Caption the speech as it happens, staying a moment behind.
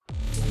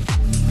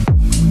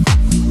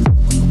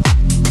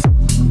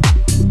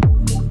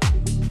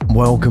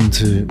Welcome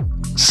to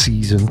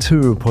Season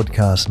 2 of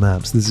Podcast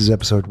Maps. This is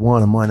Episode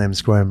 1 and my name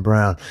is Graham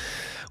Brown.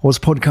 What's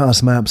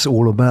Podcast Maps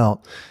all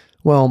about?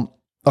 Well,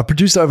 I've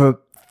produced over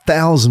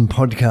 1,000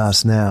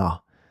 podcasts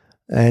now,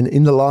 and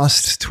in the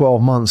last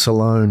 12 months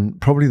alone,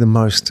 probably the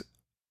most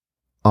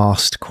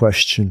asked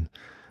question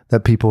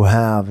that people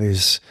have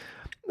is,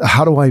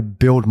 how do I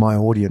build my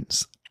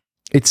audience?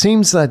 It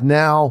seems that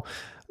now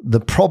the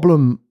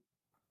problem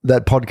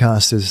that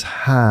podcasters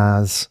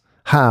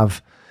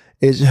have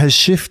has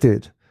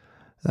shifted.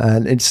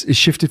 And it's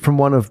shifted from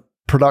one of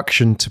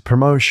production to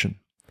promotion.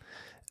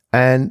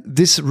 And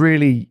this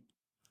really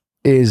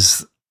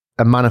is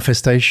a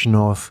manifestation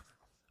of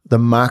the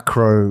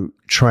macro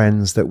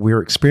trends that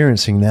we're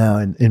experiencing now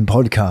in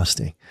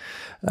podcasting,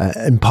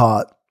 in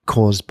part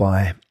caused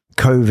by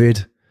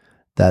COVID,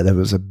 that there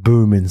was a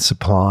boom in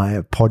supply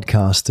of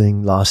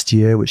podcasting last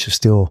year, which is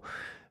still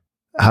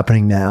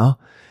happening now.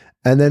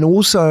 And then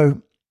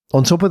also,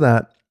 on top of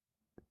that,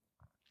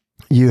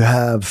 you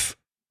have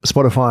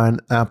Spotify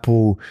and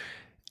Apple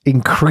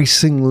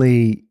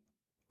increasingly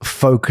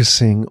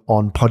focusing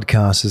on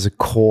podcasts as a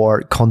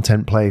core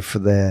content play for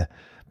their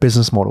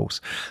business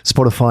models.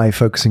 Spotify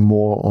focusing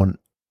more on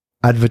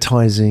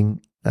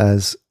advertising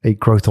as a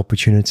growth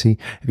opportunity.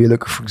 If you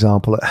look, for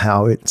example, at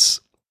how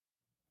it's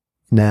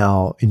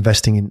now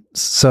investing in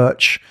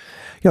search,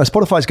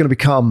 Spotify is going to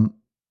become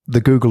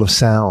the Google of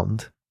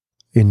sound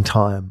in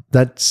time.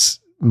 That's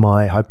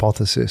my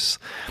hypothesis.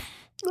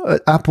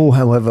 Apple,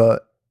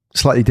 however,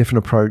 slightly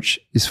different approach,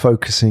 is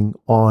focusing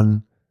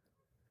on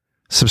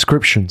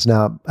subscriptions.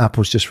 Now,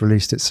 Apple's just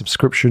released its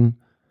subscription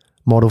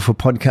model for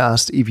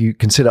podcast. If you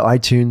consider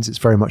iTunes, it's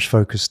very much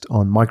focused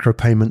on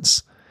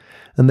micropayments,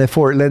 and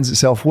therefore it lends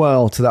itself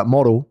well to that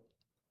model,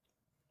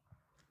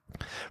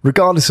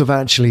 regardless of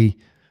actually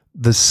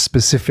the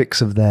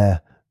specifics of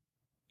their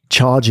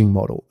charging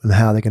model and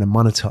how they're going to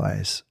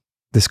monetize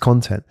this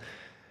content.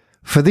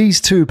 For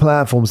these two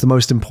platforms, the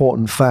most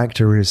important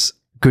factor is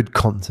good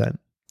content.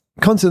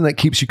 Content that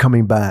keeps you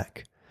coming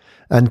back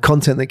and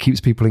content that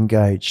keeps people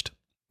engaged.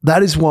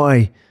 That is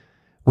why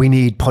we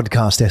need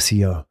podcast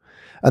SEO.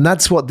 And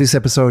that's what this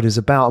episode is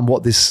about, and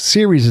what this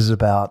series is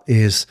about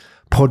is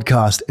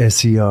podcast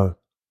SEO.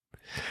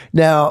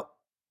 Now,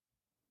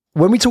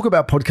 when we talk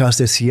about podcast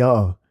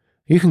SEO,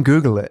 you can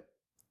Google it.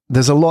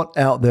 There's a lot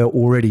out there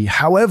already.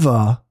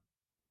 However,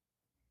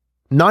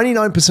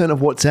 99%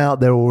 of what's out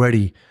there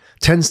already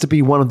tends to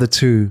be one of the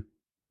two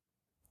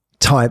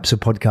types of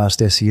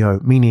podcast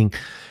SEO, meaning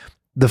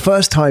the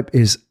first type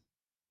is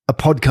a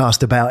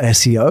podcast about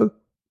SEO.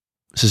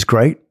 This is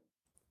great.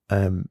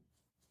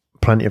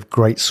 Plenty of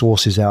great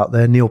sources out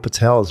there. Neil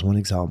Patel is one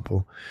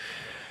example.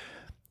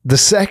 The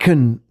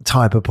second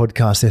type of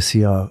podcast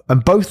SEO,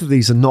 and both of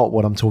these are not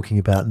what I'm talking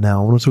about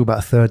now. I want to talk about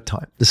a third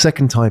type. The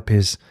second type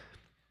is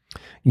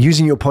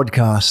using your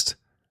podcast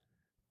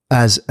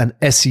as an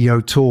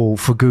SEO tool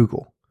for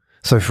Google.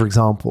 So, for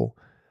example,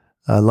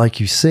 like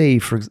you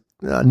see,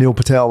 Neil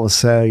Patel will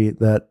say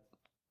that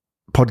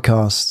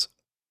podcasts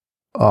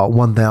are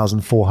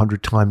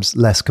 1,400 times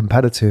less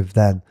competitive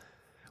than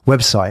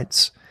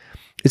websites.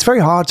 It's very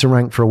hard to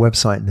rank for a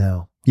website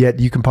now, yet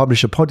you can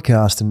publish a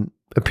podcast and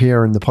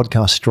appear in the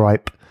podcast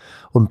stripe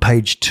on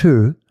page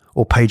 1,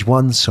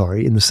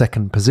 in the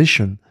second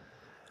position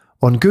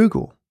on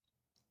Google,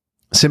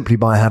 simply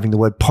by having the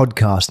word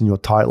podcast in your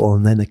title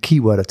and then a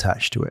keyword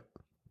attached to it.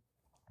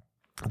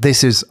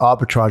 This is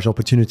arbitrage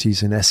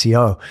opportunities in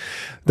SEO.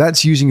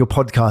 That's using your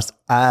podcast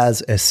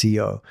as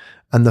SEO.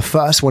 And the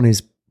first one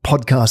is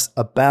podcast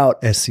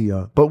about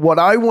SEO. But what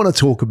I want to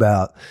talk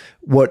about,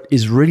 what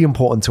is really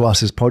important to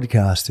us as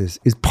podcasters,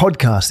 is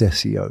podcast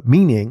SEO,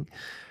 meaning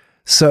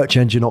search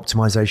engine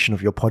optimization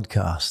of your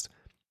podcast.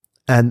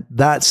 And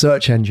that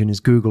search engine is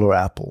Google or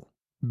Apple,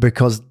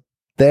 because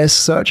their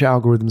search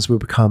algorithms will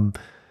become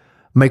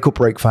make or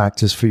break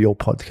factors for your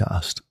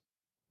podcast.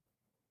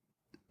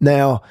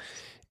 Now,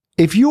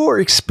 if you're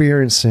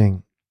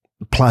experiencing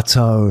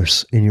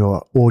plateaus in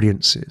your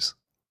audiences,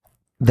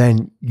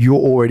 then you're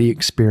already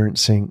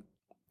experiencing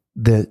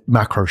the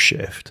macro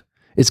shift.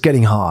 It's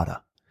getting harder.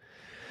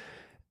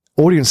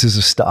 Audiences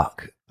are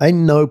stuck. I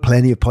know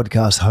plenty of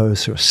podcast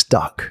hosts who are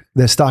stuck.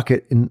 They're stuck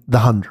in the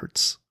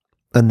hundreds,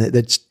 and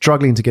they're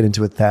struggling to get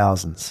into the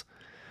thousands.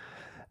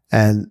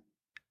 And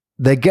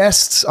their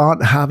guests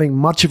aren't having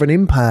much of an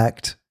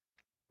impact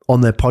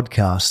on their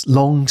podcast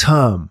long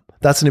term.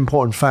 That's an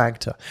important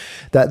factor,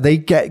 that they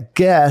get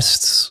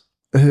guests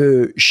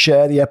who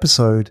share the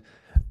episode,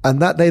 and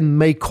that then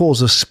may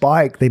cause a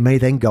spike. They may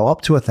then go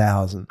up to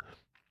 1,000.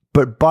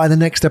 But by the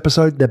next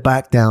episode, they're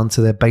back down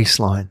to their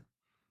baseline.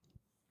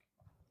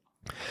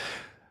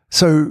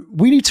 So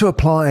we need to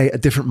apply a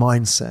different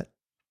mindset.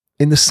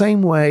 In the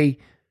same way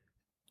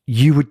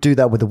you would do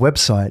that with a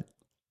website,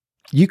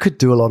 you could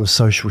do a lot of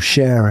social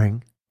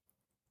sharing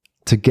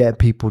to get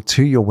people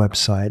to your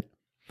website.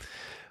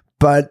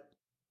 But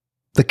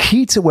the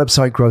key to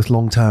website growth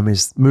long-term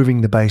is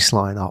moving the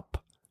baseline up.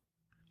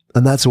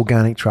 And that's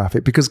organic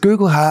traffic, because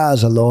Google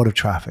has a lot of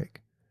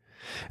traffic.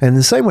 And in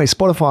the same way,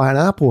 Spotify and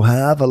Apple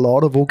have a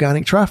lot of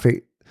organic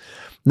traffic.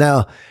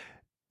 Now,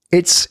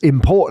 it's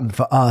important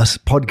for us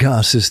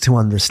podcasters to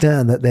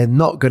understand that they're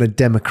not going to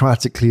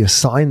democratically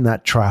assign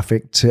that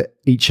traffic to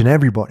each and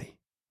everybody.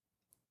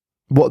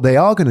 What they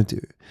are going to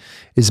do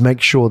is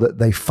make sure that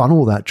they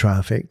funnel that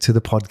traffic to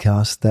the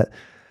podcasts that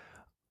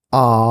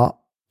are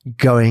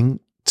going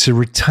to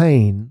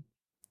retain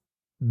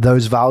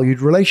those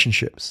valued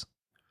relationships.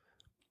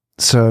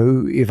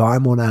 So if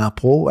I'm on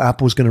Apple,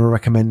 Apple's going to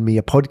recommend me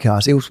a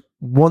podcast. It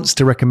wants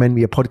to recommend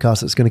me a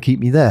podcast that's going to keep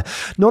me there.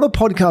 Not a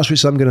podcast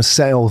which I'm going to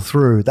sail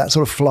through, that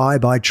sort of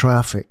fly-by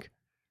traffic,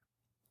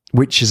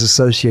 which is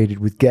associated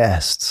with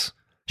guests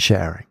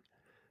sharing.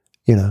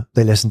 You know,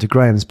 they listen to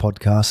Graham's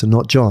podcast and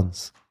not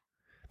John's.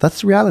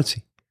 That's the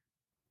reality.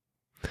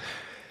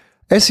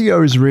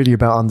 SEO is really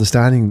about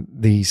understanding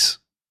these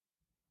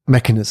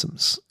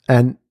mechanisms.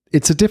 And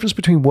it's a difference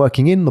between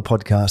working in the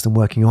podcast and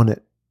working on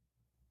it.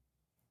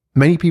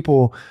 Many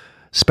people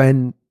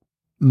spend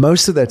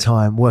most of their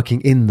time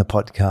working in the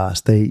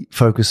podcast. They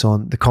focus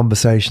on the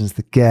conversations,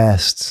 the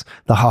guests,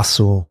 the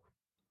hustle,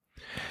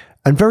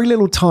 and very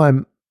little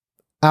time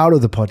out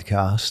of the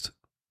podcast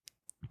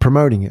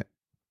promoting it.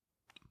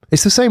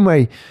 It's the same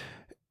way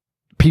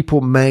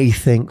people may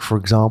think, for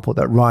example,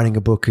 that writing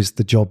a book is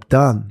the job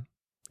done.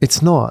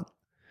 It's not.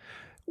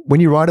 When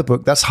you write a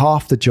book, that's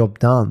half the job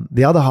done.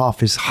 The other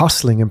half is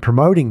hustling and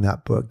promoting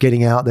that book,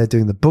 getting out there,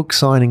 doing the book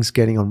signings,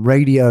 getting on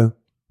radio,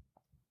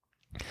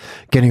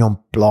 getting on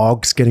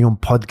blogs, getting on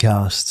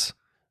podcasts,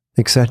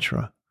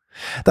 etc.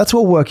 That's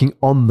what working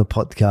on the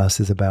podcast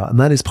is about, and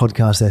that is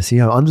podcast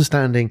SEO,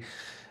 understanding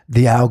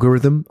the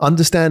algorithm,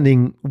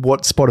 understanding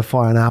what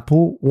Spotify and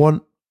Apple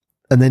want,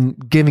 and then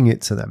giving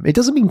it to them. It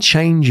doesn't mean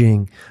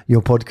changing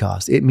your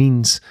podcast. It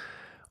means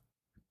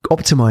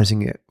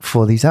optimizing it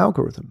for these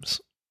algorithms.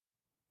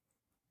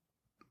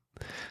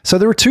 So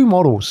there are two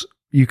models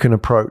you can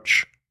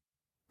approach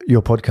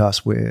your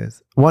podcast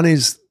with. One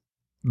is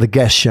the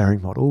guest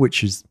sharing model,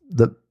 which is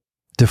the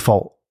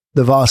default.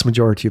 The vast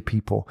majority of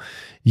people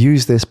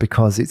use this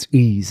because it's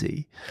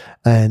easy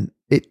and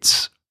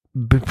it's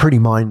pretty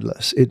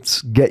mindless.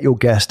 It's get your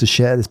guest to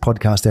share this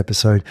podcast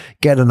episode,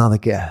 get another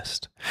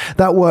guest.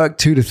 That worked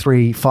 2 to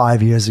 3,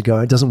 5 years ago.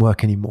 It doesn't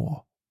work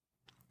anymore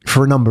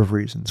for a number of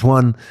reasons.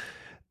 One,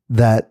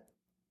 that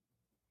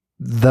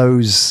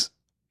those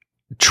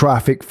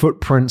traffic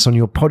footprints on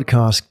your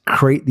podcast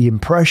create the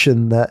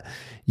impression that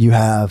you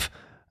have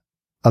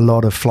a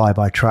lot of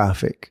fly-by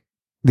traffic.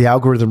 The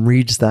algorithm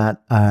reads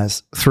that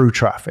as through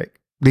traffic.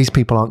 These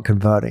people aren't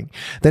converting.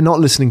 They're not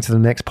listening to the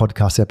next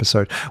podcast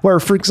episode. Where,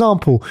 for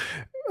example,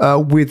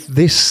 with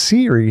this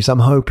series, I'm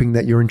hoping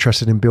that you're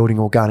interested in building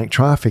organic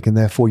traffic, and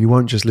therefore you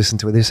won't just listen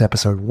to this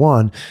episode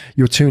 1.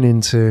 You'll tune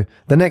into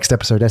the next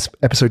episode,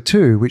 episode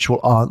 2, which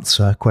will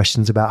answer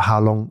questions about how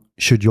long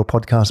should your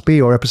podcast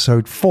be, or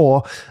episode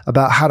 4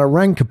 about how to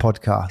rank a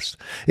podcast.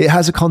 It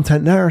has a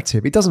content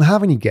narrative. It doesn't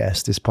have any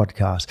guests, this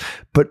podcast,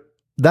 but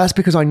that's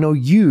because I know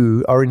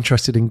you are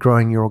interested in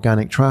growing your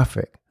organic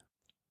traffic.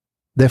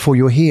 Therefore,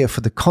 you're here for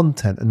the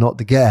content and not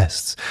the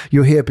guests.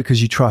 You're here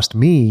because you trust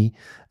me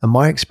and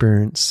my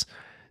experience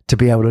to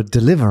be able to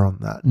deliver on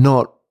that,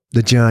 not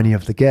the journey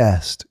of the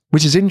guest,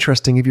 which is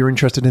interesting if you're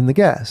interested in the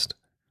guest.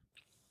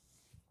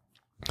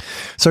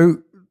 So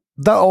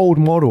that old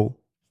model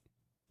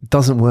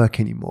doesn't work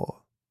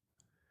anymore.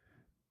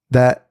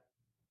 That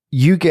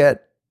you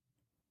get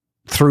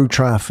through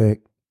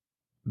traffic,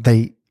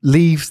 they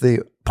leave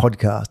the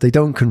podcast, they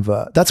don't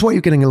convert. That's why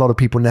you're getting a lot of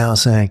people now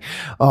saying,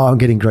 oh, I'm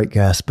getting great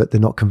guests, but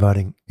they're not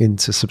converting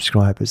into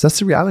subscribers. That's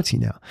the reality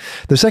now.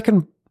 The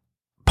second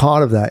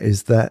part of that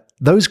is that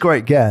those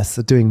great guests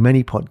are doing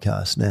many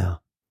podcasts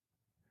now.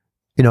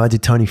 You know, I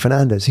did Tony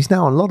Fernandez. He's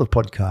now on a lot of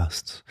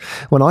podcasts.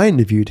 When I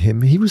interviewed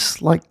him, he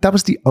was like, that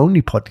was the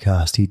only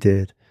podcast he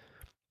did.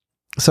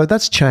 So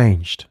that's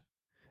changed.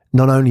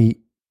 Not only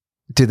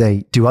do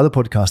they do other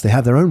podcasts, they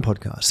have their own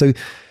podcast. So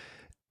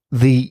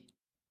the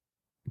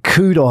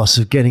kudos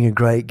of getting a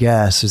great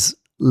guest is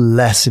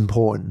less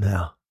important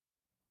now.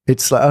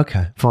 It's like,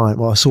 okay, fine.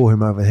 Well, I saw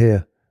him over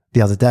here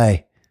the other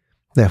day.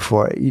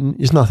 Therefore,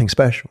 it's nothing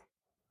special.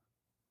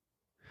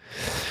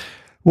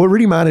 What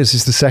really matters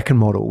is the second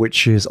model,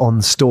 which is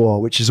on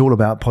store, which is all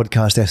about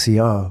podcast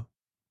SEO.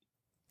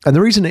 And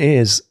the reason it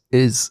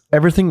is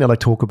everything that I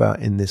talk about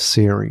in this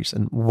series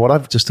and what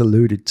I've just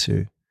alluded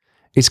to,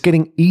 it's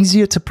getting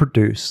easier to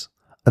produce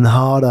and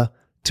harder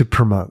to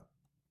promote.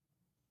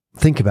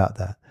 Think about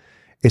that.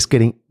 It's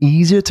getting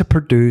easier to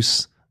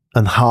produce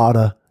and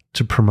harder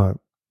to promote.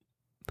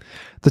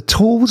 The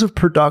tools of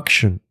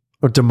production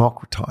are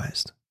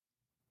democratized.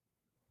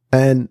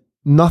 And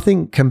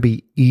nothing can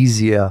be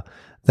easier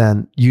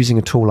than using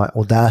a tool like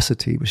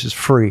Audacity, which is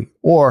free,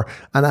 or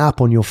an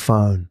app on your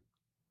phone.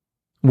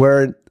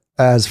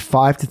 Whereas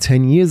 5 to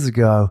 10 years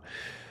ago,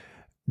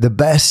 the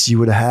best you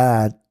would have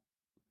had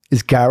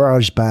is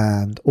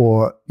GarageBand,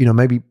 or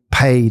maybe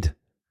paid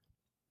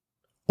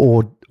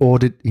or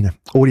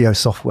audio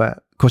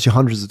software. It costs you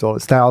hundreds of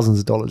dollars, thousands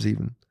of dollars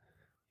even,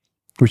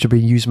 which are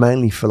being used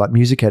mainly for like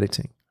music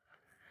editing.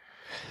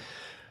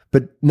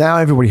 But now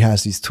everybody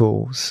has these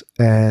tools.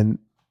 And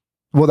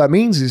what that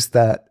means is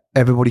that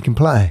everybody can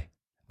play.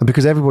 And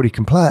because everybody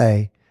can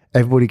play,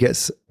 everybody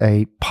gets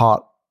a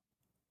part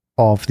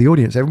of the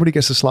audience. Everybody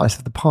gets a slice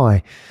of the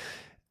pie.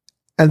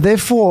 And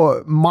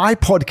therefore, my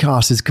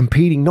podcast is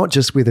competing not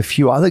just with a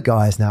few other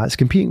guys now, it's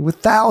competing with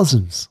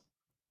thousands.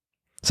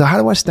 So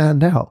how do I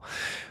stand out?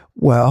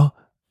 Well,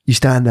 you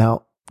stand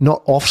out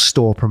not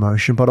off-store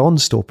promotion, but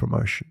on-store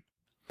promotion.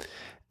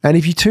 And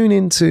if you tune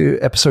into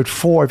episode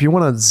 4, if you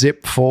want to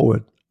zip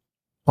forward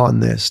on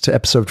this to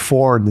episode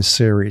 4 in this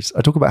series,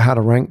 I talk about how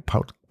to rank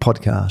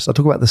podcasts. I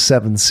talk about the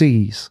 7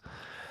 C's.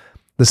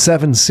 The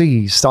 7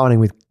 C's, starting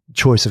with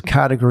choice of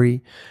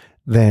category,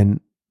 then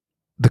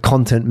the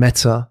content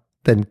meta,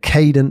 then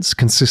cadence,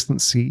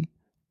 consistency,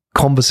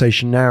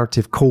 conversation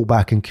narrative,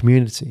 callback, and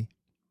community.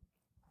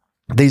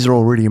 These are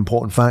all really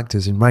important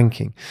factors in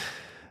ranking.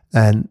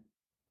 And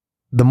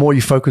the more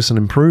you focus on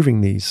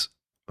improving these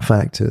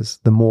factors,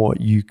 the more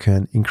you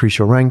can increase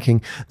your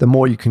ranking, the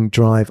more you can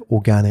drive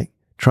organic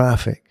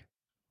traffic.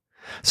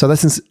 So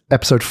that's in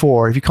episode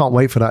 4. If you can't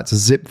wait for that, to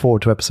zip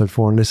forward to episode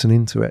 4 and listen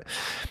into it.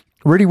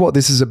 Really what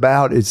this is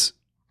about is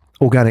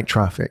organic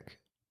traffic.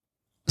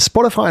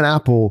 Spotify and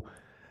Apple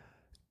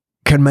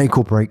can make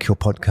or break your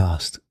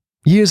podcast.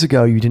 Years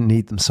ago, you didn't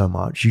need them so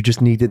much. You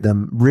just needed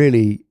them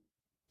really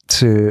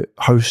to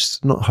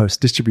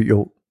distribute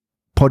your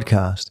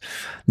podcast.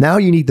 Now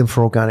you need them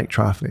for organic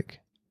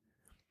traffic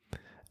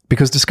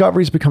because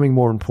discovery is becoming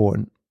more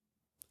important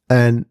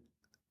and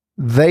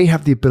they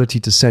have the ability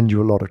to send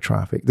you a lot of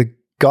traffic. The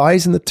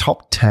guys in the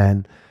top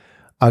 10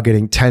 are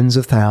getting tens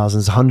of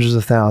thousands, hundreds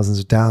of thousands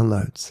of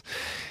downloads.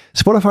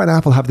 Spotify and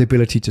Apple have the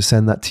ability to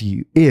send that to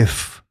you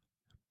if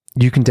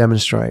you can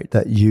demonstrate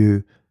that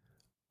you,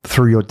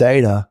 through your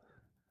data,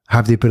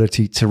 have the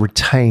ability to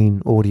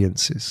retain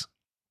audiences.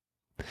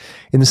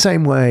 In the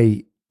same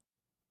way,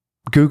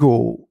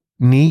 Google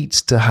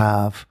needs to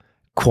have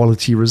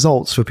quality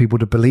results for people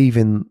to believe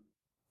in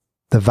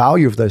the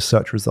value of those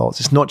search results.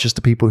 It's not just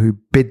the people who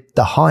bid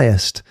the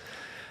highest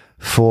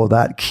for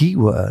that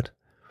keyword.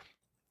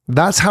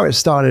 That's how it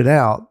started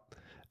out.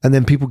 And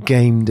then people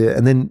gamed it.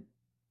 And then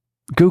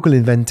Google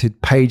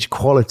invented page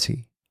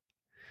quality,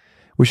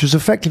 which was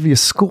effectively a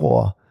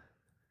score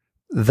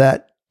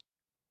that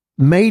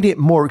made it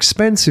more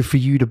expensive for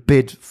you to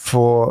bid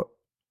for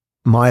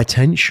my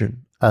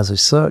attention as a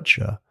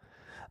searcher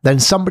than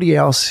somebody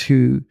else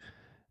who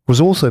was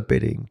also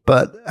bidding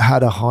but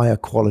had a higher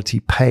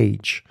quality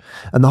page.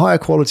 And the higher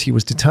quality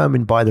was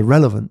determined by the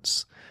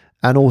relevance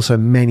and also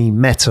many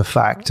meta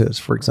factors.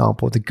 For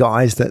example, the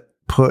guys that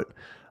put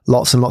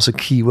lots and lots of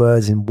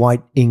keywords in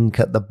white ink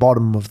at the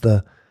bottom of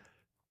the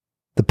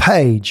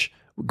page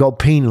got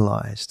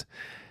penalized.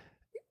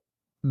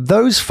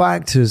 Those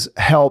factors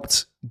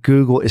helped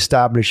Google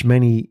establish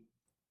many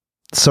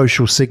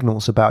social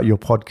signals about your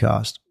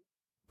podcast: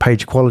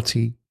 page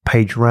quality,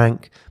 page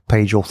rank,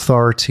 page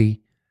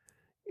authority.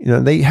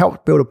 They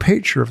helped build a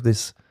picture of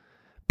this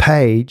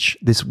page,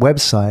 this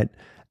website,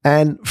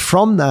 and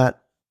from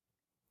that,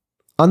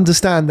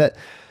 understand that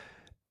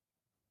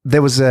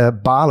there was a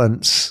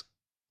balance,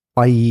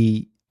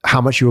 i.e.,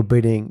 how much you were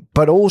bidding,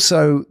 but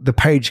also the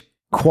page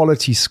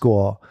quality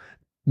score,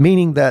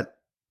 meaning that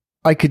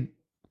I could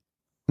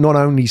not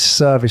only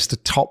service the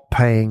top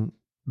paying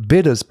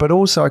bidders, but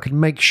also I could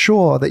make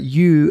sure that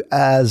you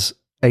as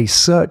a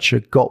searcher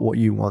got what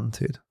you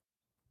wanted.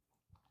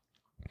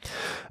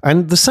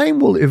 And the same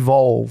will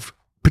evolve,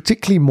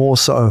 particularly more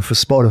so for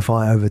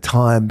Spotify over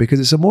time, because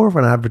it's a more of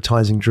an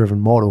advertising driven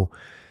model,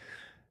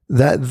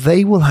 that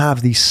they will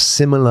have these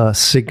similar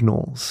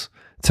signals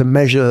to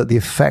measure the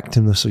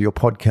effectiveness of your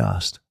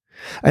podcast.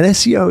 And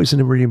SEO is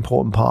a really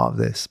important part of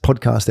this,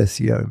 podcast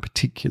SEO in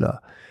particular.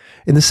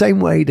 In the same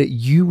way that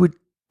you would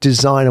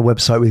design a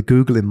website with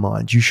Google in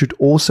mind, you should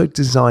also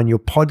design your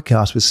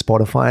podcast with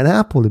Spotify and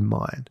Apple in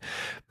mind,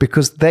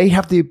 because they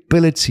have the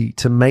ability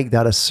to make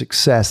that a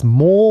success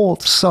more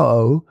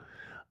so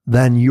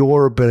than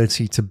your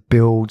ability to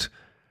build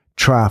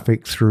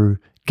traffic through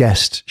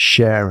guest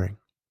sharing.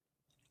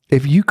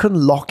 If you can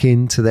lock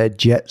into their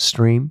jet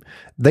stream,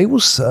 they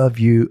will serve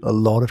you a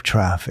lot of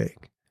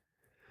traffic.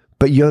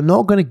 But you're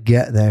not going to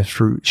get there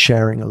through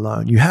sharing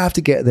alone. You have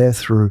to get there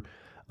through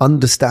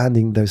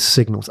understanding those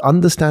signals,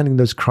 understanding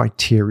those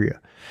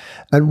criteria.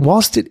 And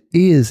whilst it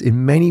is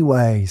in many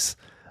ways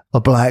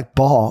a black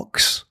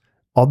box,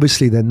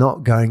 obviously they're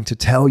not going to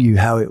tell you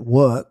how it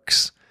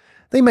works.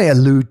 They may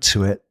allude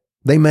to it.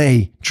 They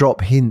may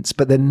drop hints,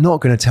 but they're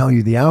not going to tell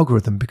you the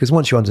algorithm, because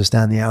once you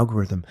understand the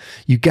algorithm,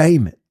 you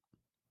game it.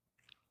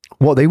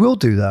 What they will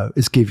do, though,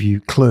 is give you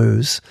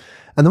clues.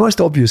 And the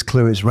most obvious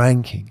clue is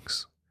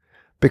rankings.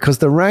 Because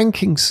the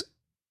rankings,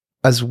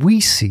 as we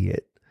see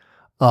it,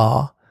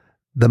 are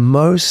the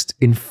most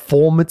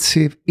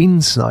informative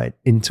insight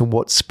into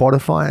what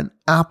Spotify and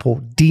Apple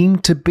deem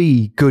to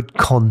be good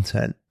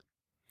content.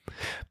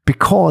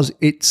 Because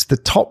it's the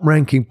top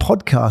ranking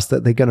podcast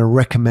that they're going to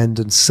recommend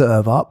and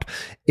serve up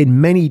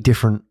in many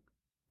different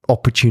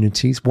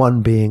opportunities.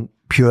 One being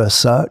pure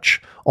search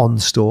on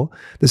store.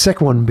 The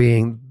second one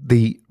being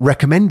the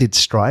recommended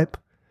stripe,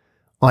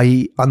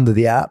 i.e. under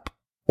the app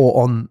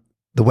or on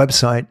the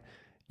website,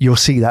 you'll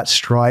see that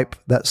stripe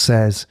that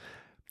says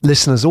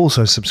listeners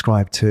also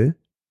subscribe to,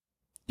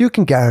 you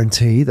can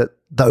guarantee that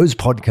those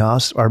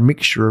podcasts are a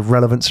mixture of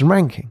relevance and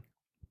ranking.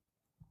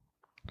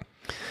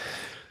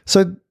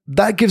 So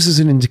that gives us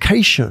an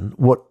indication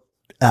what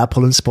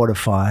Apple and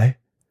Spotify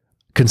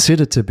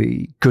consider to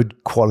be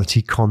good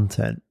quality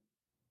content.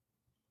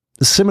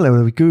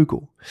 Similarly with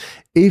Google.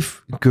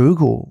 If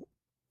Google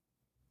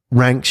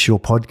ranks your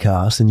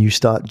podcast and you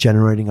start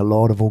generating a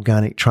lot of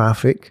organic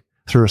traffic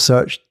through a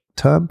search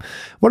term,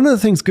 one of the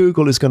things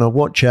Google is going to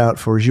watch out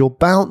for is your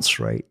bounce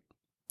rate.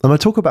 And I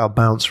talk about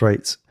bounce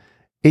rates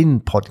in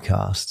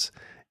podcasts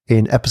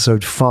in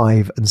episode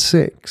 5 and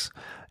 6.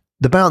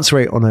 The bounce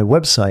rate on a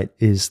website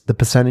is the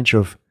percentage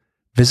of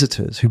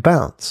visitors who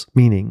bounce,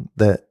 meaning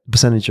the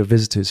percentage of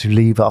visitors who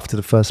leave after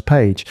the first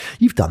page.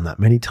 You've done that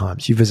many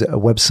times. You visit a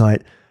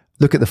website,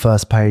 look at the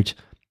first page,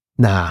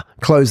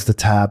 close the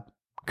tab,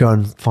 go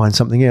and find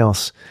something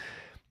else.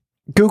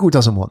 Google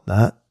doesn't want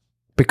that,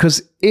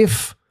 because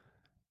if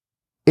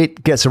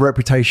it gets a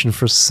reputation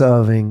for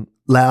serving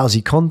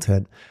lousy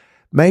content,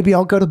 maybe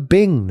I'll go to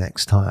Bing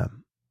next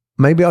time.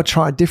 Maybe I'll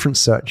try a different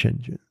search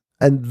engine.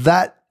 And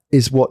that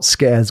is what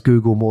scares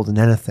Google more than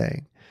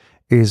anything,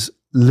 is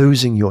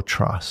losing your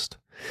trust.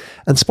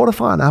 And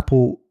Spotify and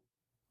Apple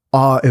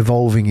are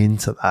evolving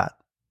into that.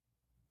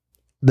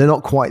 They're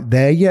not quite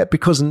there yet,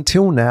 because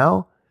until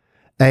now,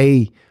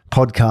 A,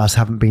 podcasts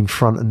haven't been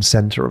front and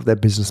center of their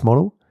business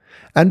model,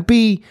 and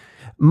B,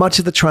 much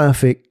of the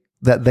traffic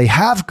that they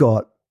have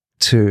got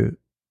to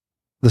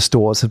the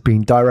stores have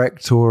been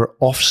direct or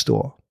off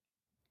store.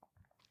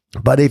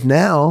 But if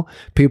now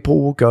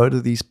people will go to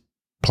these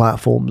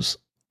platforms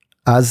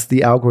as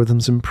the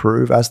algorithms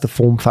improve, as the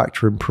form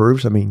factor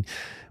improves, I mean,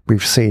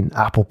 we've seen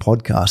Apple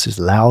Podcasts is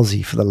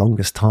lousy for the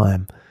longest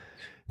time,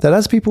 that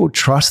as people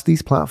trust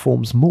these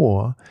platforms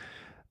more,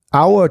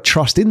 our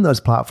trust in those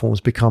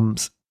platforms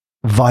becomes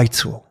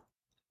vital.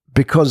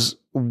 Because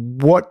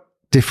what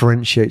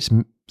differentiates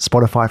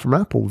Spotify from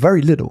Apple?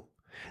 Very little.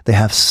 They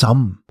have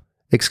some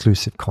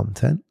exclusive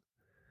content,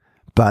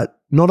 but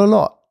not a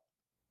lot.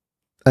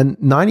 And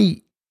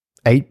 98%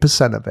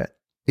 of it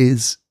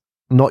is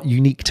not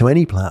unique to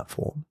any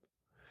platform.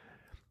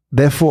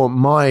 Therefore,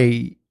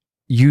 my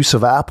use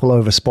of Apple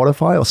over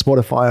Spotify, or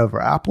Spotify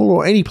over Apple,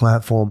 or any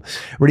platform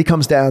really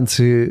comes down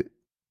to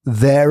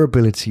their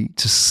ability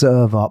to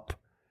serve up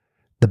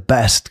the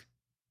best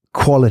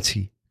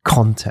quality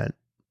content.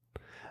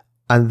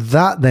 And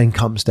that then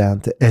comes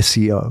down to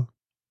SEO.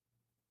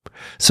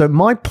 So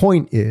my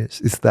point is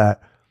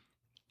that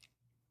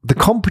the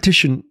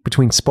competition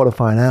between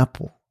Spotify and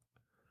Apple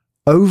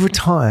over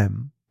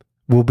time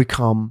will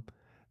become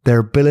their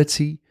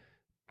ability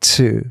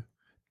to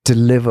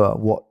deliver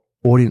what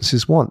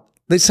audiences want.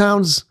 It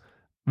sounds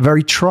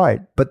very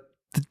trite, but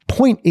the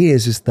point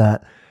is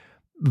that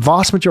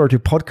vast majority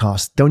of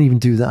podcasts don't even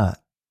do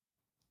that.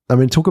 I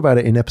mean, talk about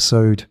it in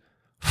episode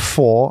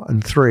 4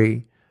 and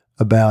 3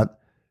 about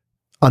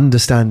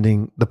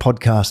understanding the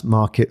podcast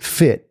market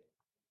fit,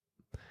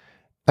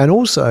 and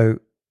also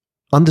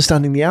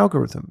understanding the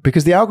algorithm,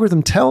 because the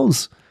algorithm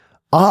tells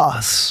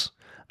us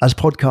as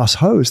podcast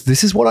hosts,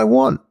 this is what I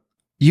want.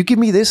 You give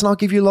me this and I'll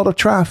give you a lot of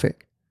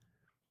traffic.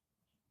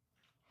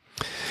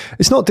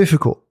 It's not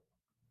difficult.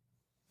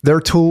 There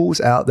are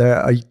tools out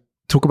there. I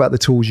talk about the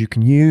tools you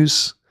can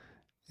use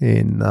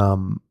in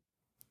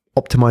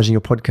optimizing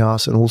your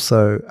podcast, and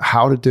also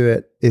how to do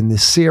it in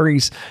this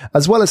series,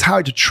 as well as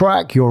how to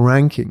track your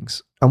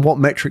rankings and what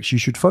metrics you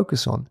should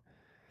focus on.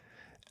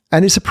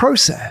 And it's a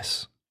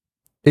process.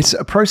 It's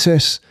a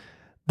process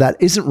that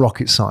isn't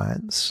rocket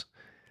science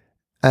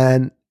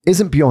and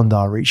isn't beyond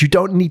our reach. You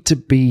don't need to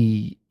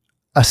be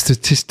a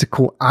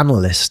statistical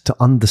analyst to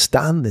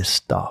understand this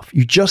stuff.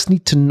 You just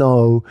need to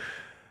know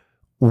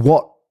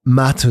what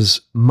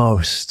matters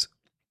most,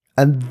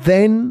 and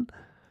then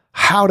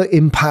how to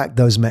impact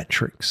those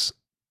metrics.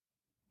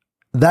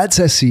 That's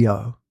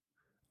SEO.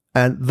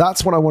 And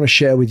that's what I want to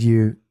share with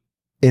you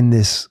in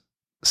this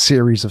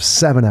series of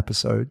 7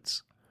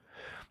 episodes.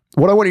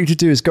 What I want you to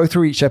do is go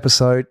through each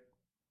episode.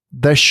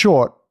 They're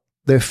short.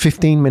 They're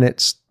 15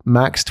 minutes,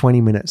 max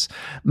 20 minutes.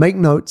 Make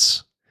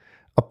notes.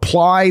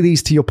 Apply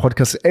these to your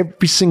podcast.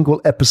 Every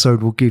single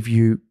episode will give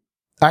you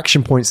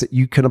action points that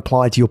you can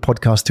apply to your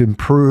podcast to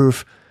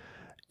improve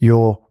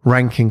your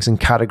rankings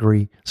and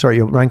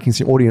your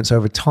rankings and audience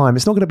over time.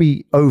 It's not going to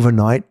be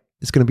overnight.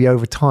 It's going to be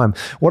over time.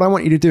 What I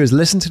want you to do is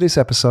listen to these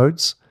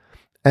episodes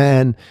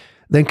and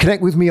then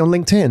connect with me on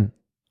LinkedIn.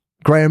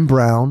 Graham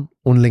Brown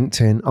on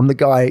LinkedIn. I'm the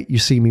guy you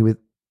see me with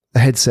a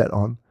headset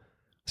on.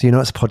 So you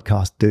know it's a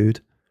podcast, dude.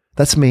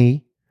 That's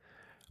me.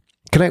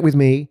 Connect with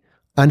me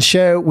and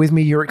share with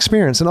me your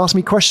experience and ask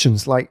me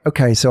questions like,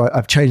 okay, so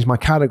I've changed my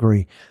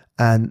category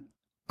and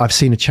I've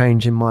seen a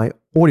change in my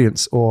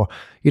audience, or,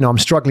 I'm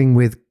struggling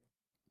with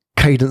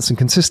cadence and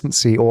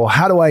consistency, or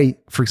how do I,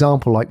 for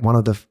example, like one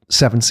of the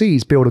 7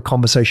 C's, build a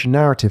conversation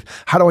narrative?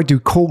 How do I do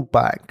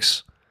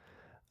callbacks?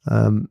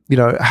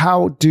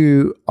 How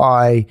do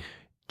I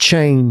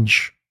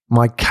change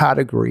my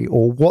category,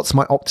 or what's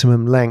my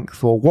optimum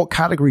length, or what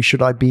category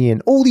should I be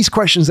in? All these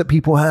questions that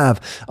people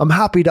have, I'm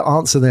happy to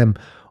answer them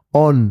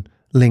on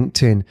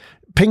LinkedIn.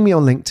 Ping me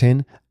on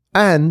LinkedIn,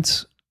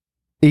 and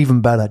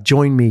even better,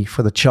 join me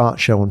for the chart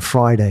show on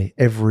Friday.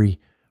 Every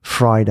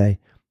Friday,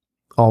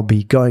 I'll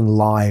be going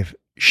live,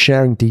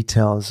 sharing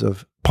details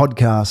of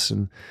podcasts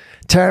and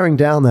tearing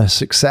down their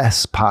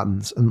success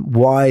patterns and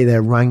why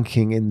they're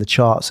ranking in the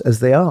charts as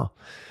they are.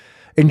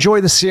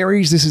 Enjoy the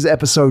series. This is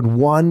episode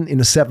 1 in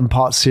a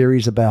 7-part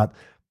series about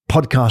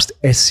podcast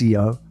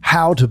SEO,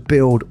 how to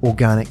build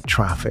organic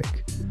traffic.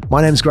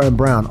 My name's Graham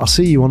Brown. I'll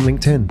see you on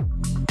LinkedIn.